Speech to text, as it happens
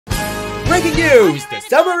Breaking news! The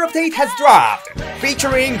summer update has dropped!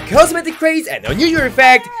 Featuring cosmetic craze and unusual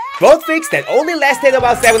effect, bug fix that only lasted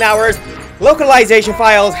about 7 hours, localization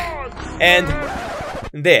files, and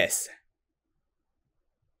this.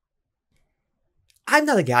 I'm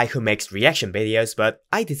not a guy who makes reaction videos, but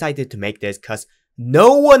I decided to make this cause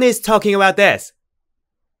no one is talking about this.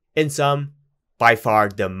 In sum, by far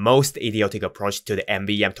the most idiotic approach to the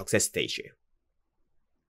MVM toxicity issue.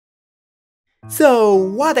 So,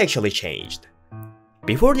 what actually changed?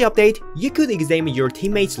 Before the update, you could examine your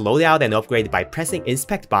teammates' loadout and upgrade by pressing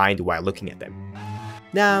Inspect Bind while looking at them.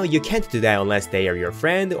 Now, you can't do that unless they are your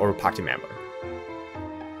friend or party member.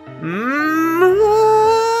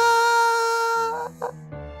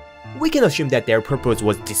 We can assume that their purpose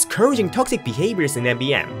was discouraging toxic behaviors in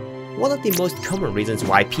MVM. One of the most common reasons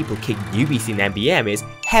why people kick newbies in MVM is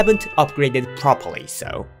haven't upgraded properly,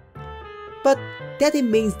 so. But that it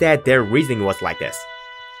means that their reasoning was like this.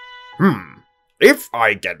 If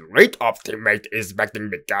I get rid of teammate inspecting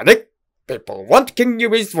mechanic, people won't kick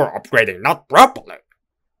newbies for upgrading not properly.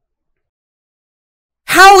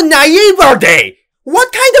 How naive are they?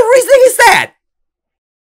 What kind of reasoning is that?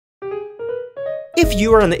 If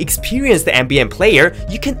you are an experienced MVM player,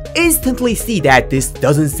 you can instantly see that this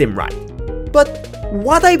doesn't seem right. But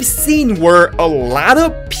what I've seen were a lot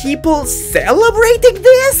of people celebrating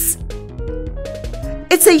this?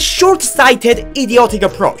 It's a short-sighted, idiotic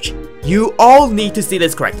approach. You all need to see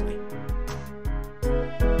this correctly.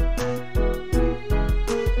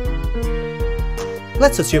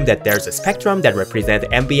 Let's assume that there's a spectrum that represents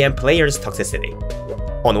MVM players' toxicity.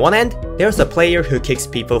 On one end, there's a player who kicks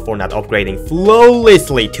people for not upgrading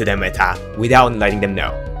flawlessly to the meta without letting them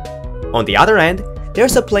know. On the other end,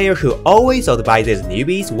 there's a player who always advises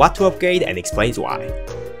newbies what to upgrade and explains why.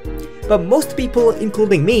 But most people,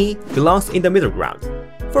 including me, belongs in the middle ground.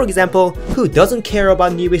 For example, who doesn't care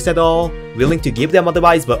about newbies at all, willing to give them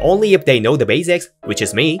advice but only if they know the basics, which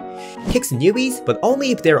is me, kicks newbies but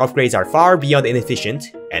only if their upgrades are far beyond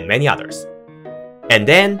inefficient, and many others. And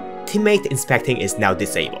then, teammate inspecting is now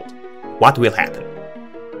disabled. What will happen?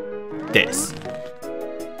 This.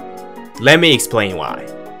 Let me explain why.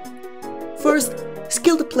 First,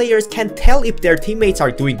 skilled players can tell if their teammates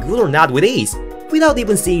are doing good or not with ease, without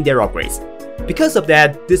even seeing their upgrades. Because of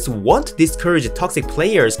that, this won't discourage toxic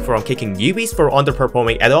players from kicking newbies for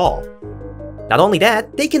underperforming at all. Not only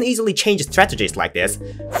that, they can easily change strategies like this,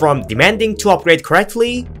 from demanding to upgrade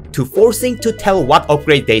correctly, to forcing to tell what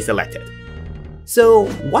upgrade they selected. So,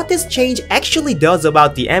 what this change actually does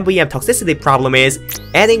about the MVM toxicity problem is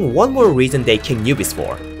adding one more reason they kick newbies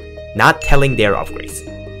for, not telling their upgrades.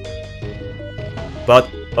 But,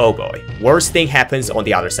 oh boy, worse thing happens on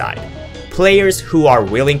the other side. Players who are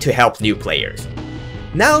willing to help new players.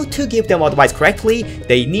 Now, to give them advice correctly,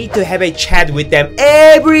 they need to have a chat with them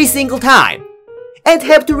every single time, and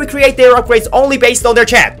have to recreate their upgrades only based on their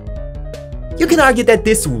chat. You can argue that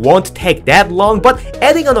this won't take that long, but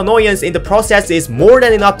adding an annoyance in the process is more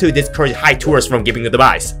than enough to discourage high tours from giving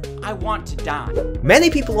advice. I want to die. Many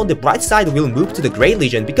people on the bright side will move to the Grey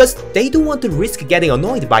Legion because they don't want to risk getting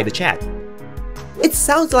annoyed by the chat. It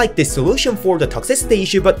sounds like the solution for the toxicity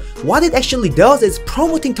issue, but what it actually does is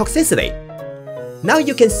promoting toxicity. Now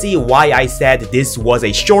you can see why I said this was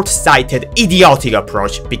a short-sighted, idiotic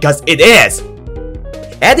approach, because it is!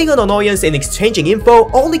 Adding an annoyance in exchanging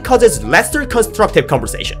info only causes lesser constructive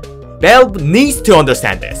conversation. Valve needs to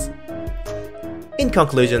understand this. In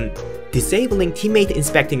conclusion, disabling teammate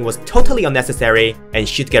inspecting was totally unnecessary and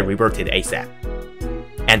should get reverted ASAP.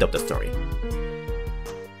 End of the story.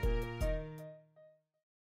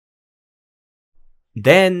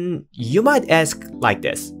 Then, you might ask like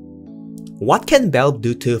this. What can Valve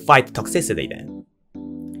do to fight toxicity then?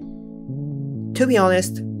 To be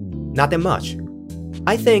honest, not that much.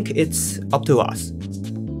 I think it's up to us.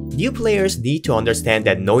 New players need to understand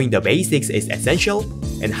that knowing the basics is essential,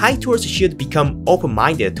 and high tours should become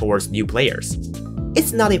open-minded towards new players.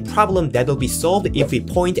 It's not a problem that'll be solved if we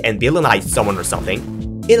point and villainize someone or something.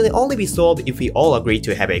 It'll only be solved if we all agree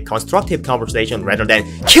to have a constructive conversation rather than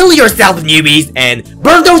kill yourself newbies and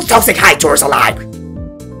burn those toxic high tours alive!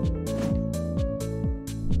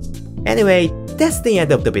 Anyway, that's the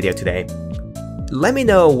end of the video today. Let me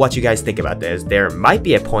know what you guys think about this. There might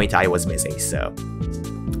be a point I was missing, so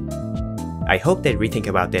I hope they rethink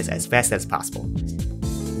about this as fast as possible.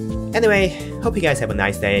 Anyway, hope you guys have a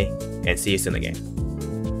nice day, and see you soon again.